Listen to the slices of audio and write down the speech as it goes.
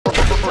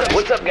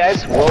What's up,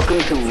 guys? Welcome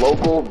to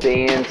local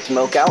band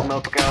Smokeout.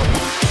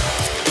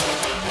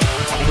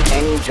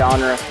 Any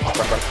genre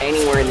from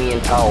anywhere in the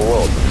entire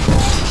world.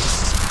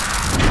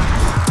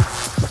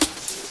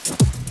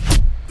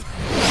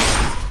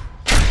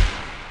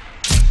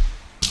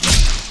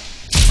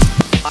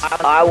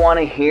 I want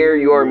to hear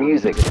your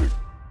music.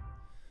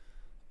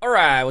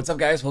 Alright, what's up,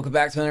 guys? Welcome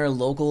back to another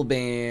local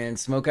band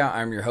Smokeout.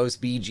 I'm your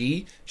host,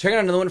 BG. Check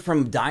out another one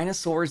from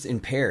Dinosaurs in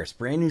Paris.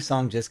 Brand new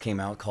song just came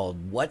out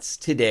called What's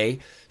Today.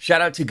 Shout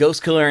out to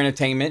GhostKiller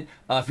Entertainment.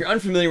 If you're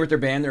unfamiliar with their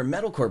band, they're a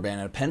metalcore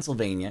band out of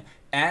Pennsylvania.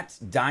 At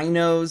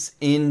Dinos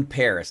in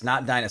Paris.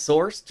 Not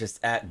Dinosaurs, just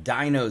at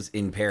Dinos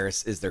in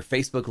Paris is their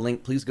Facebook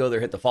link. Please go there,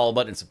 hit the follow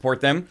button, and support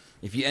them.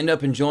 If you end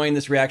up enjoying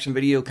this reaction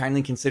video,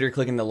 kindly consider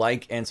clicking the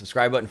like and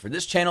subscribe button for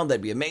this channel.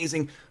 That'd be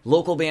amazing.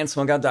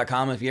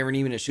 Localbandsmokeout.com if you ever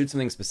need me to shoot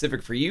something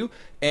specific for you.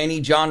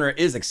 Any genre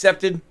is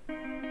accepted.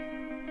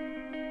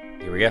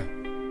 Here we go.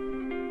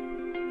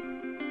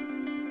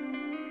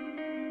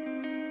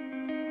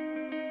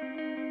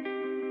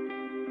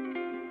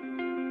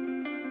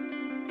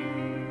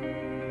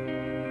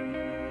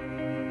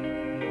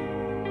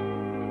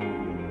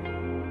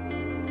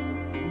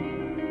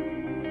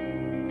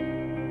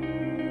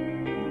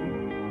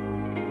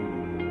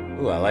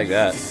 Ooh, I like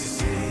that.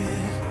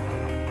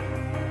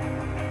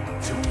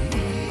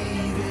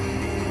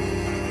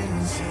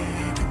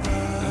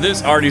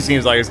 This already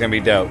seems like it's gonna be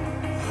dope.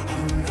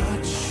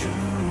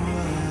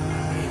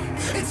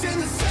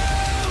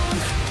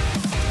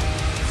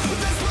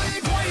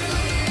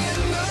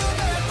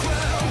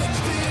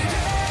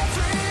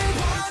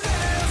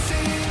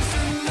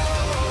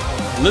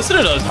 Listen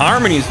to those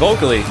harmonies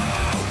vocally.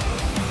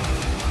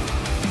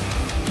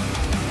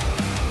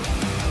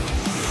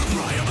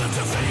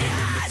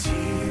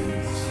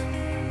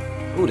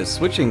 Ooh, the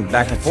switching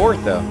back and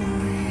forth though.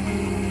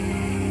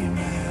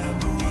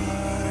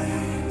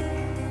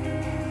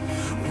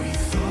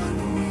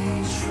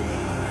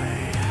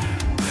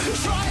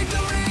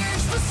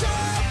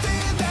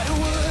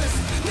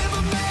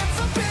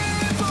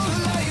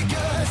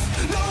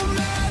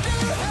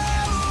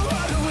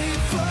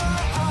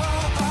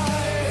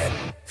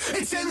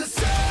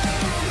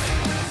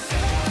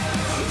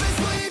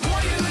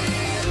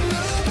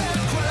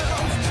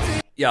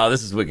 Yo,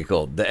 this is wicked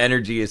cool. The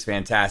energy is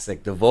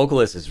fantastic. The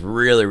vocalist is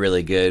really,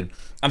 really good.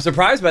 I'm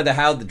surprised by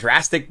how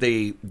drastic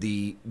the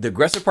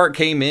aggressive part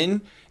came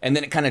in, and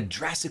then it kind of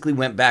drastically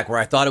went back where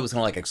I thought it was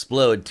gonna like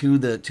explode to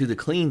the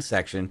clean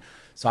section.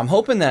 So I'm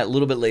hoping that a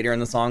little bit later in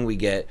the song we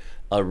get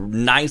a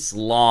nice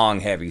long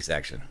heavy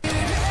section.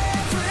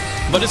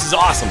 But this is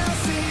awesome.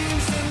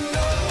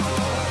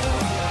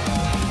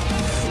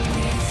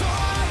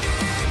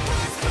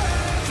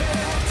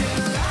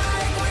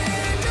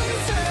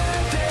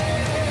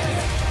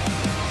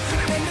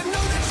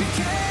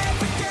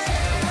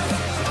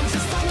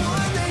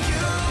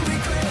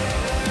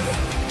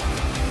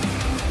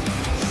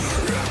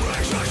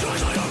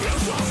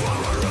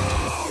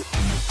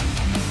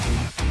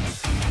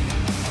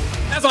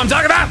 That's what I'm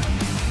talking about!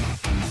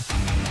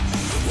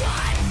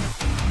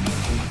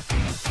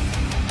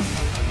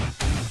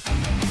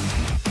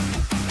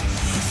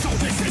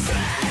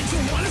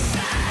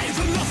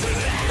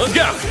 Let's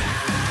go!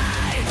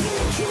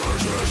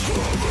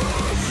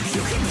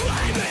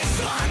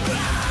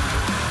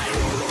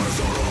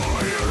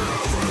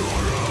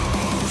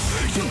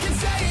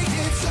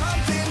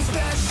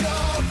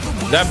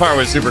 That part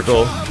was super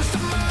cool.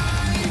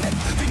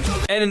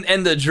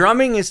 And the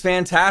drumming is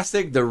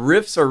fantastic. The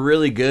riffs are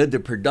really good. The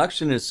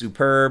production is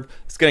superb.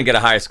 It's gonna get a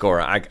high score.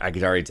 I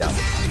can already tell.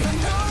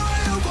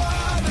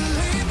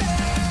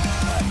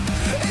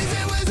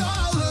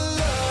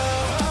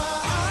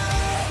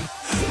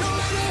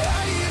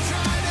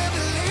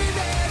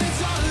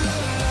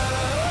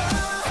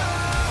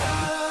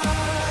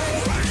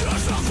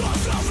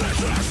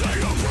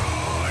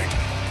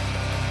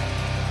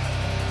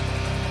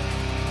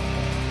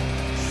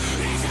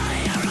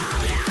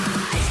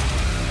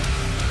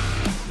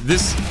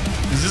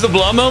 Is this a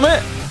blow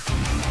moment?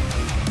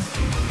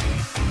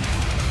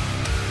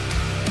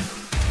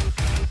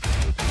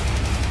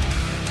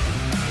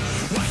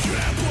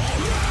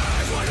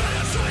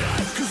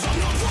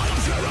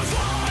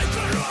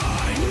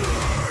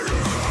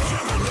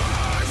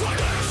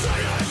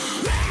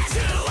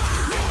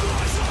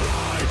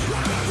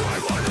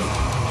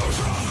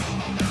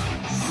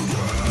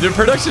 The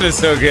production is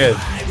so good.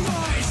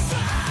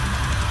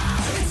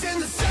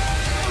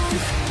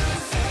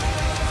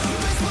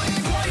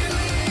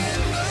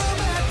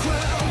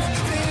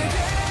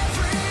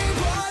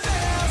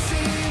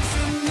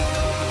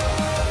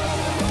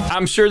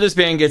 I'm sure this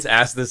band gets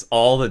asked this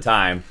all the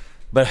time,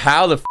 but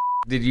how the f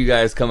did you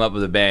guys come up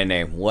with a band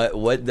name?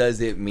 What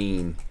does it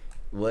mean?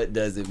 What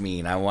does it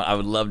mean? I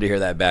would love to hear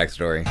that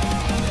backstory.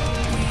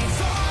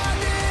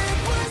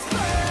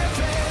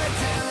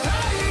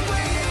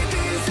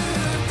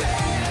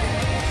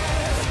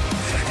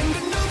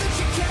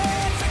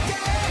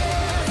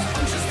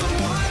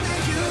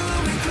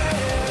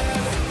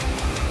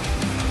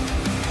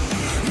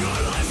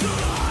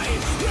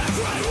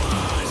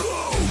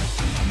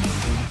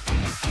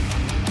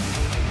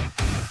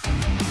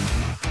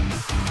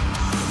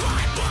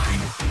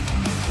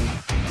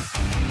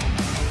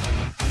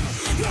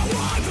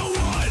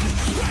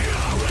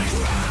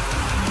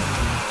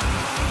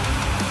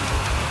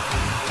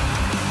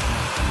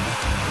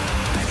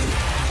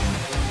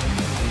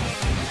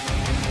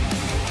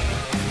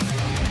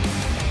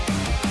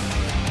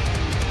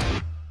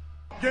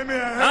 Give me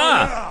a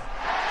hell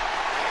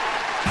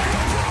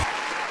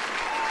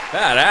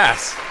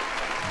Badass.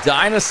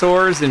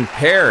 Dinosaurs in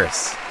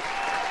Paris.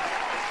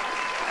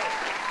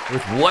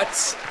 With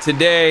What's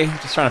Today.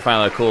 Just trying to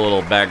find a cool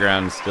little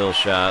background still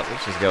shot.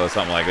 Let's just go with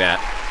something like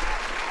that.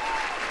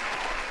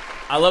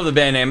 I love the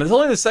band name. It's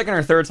only the second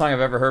or third song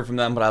I've ever heard from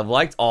them, but I've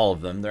liked all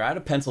of them. They're out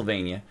of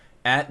Pennsylvania.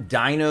 At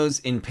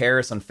Dinos in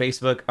Paris on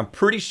Facebook. I'm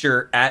pretty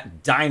sure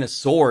at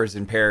Dinosaurs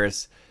in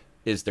Paris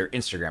is their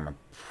Instagram. I'm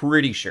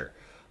pretty sure.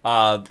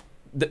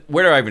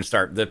 Where do I even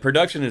start? The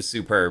production is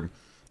superb.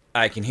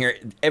 I can hear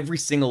every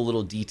single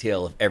little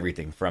detail of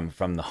everything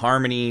from the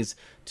harmonies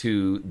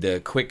to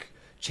the quick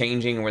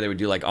changing where they would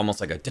do like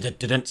almost like a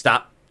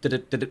stop,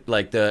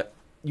 like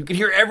you can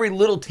hear every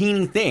little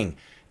teeny thing.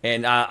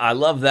 And I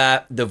love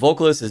that. The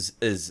vocalist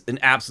is an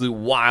absolute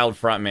wild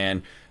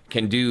frontman.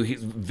 Can do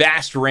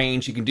vast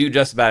range. He can do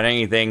just about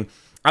anything.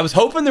 I was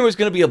hoping there was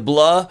going to be a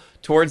blah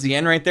towards the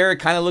end right there. It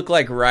kind of looked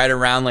like right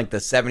around like the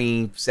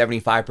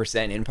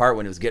 70-75% in part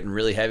when it was getting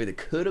really heavy. There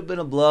could have been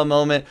a blah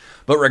moment.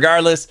 But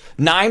regardless,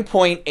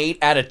 9.8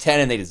 out of 10,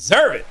 and they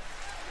deserve it.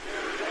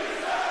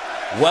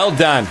 Well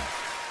done.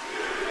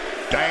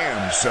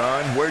 Damn,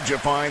 son, where'd you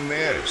find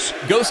this?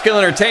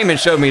 GhostKiller Entertainment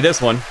showed me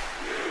this one.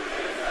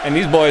 And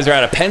these boys are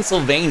out of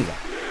Pennsylvania.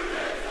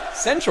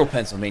 Central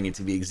Pennsylvania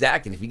to be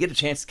exact. And if you get a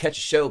chance to catch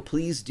a show,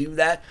 please do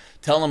that.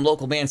 Tell them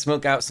local band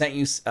Smokeout sent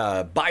you.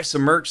 Buy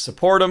some merch,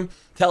 support them,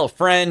 tell a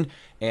friend,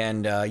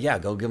 and yeah,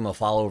 go give them a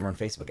follow over on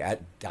Facebook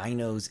at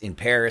Dinos in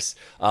Paris.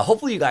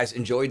 Hopefully you guys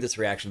enjoyed this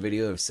reaction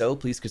video. If so,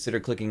 please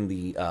consider clicking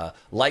the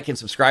like and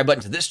subscribe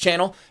button to this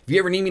channel. If you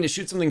ever need me to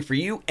shoot something for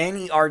you,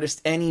 any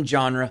artist, any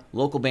genre,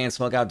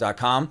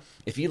 localbandsmokeout.com.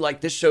 If you'd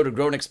like this show to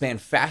grow and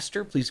expand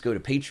faster, please go to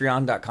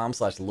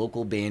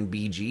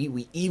patreon.com/localbandbg.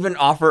 We even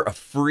offer a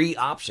free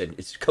option.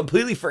 It's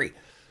completely free.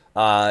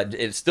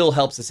 It still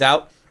helps us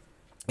out.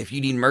 If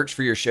you need merch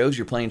for your shows,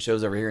 you're playing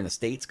shows over here in the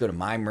States, go to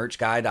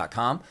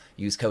mymerchguy.com,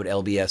 use code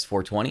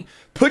LBS420.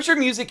 Put your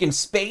music in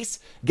space,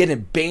 get a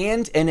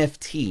band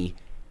NFT,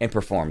 and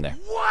perform there.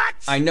 What?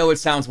 I know it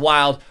sounds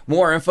wild.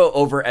 More info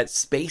over at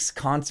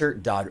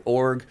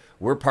spaceconcert.org.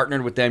 We're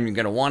partnered with them. You're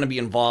going to want to be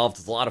involved.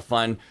 It's a lot of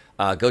fun.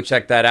 Go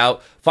check that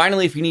out.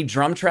 Finally, if you need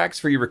drum tracks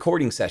for your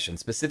recording session,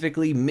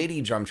 specifically MIDI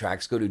drum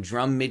tracks, go to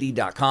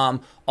drummidi.com.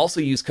 Also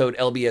use code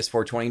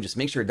LBS420. Just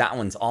make sure that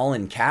one's all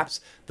in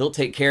caps. They'll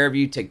take care of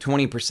you. Take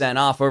 20%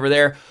 off over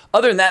there.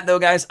 Other than that, though,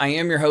 guys, I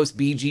am your host,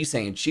 BG,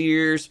 saying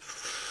cheers.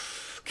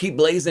 Keep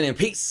blazing and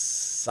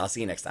peace. I'll see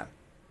you next time.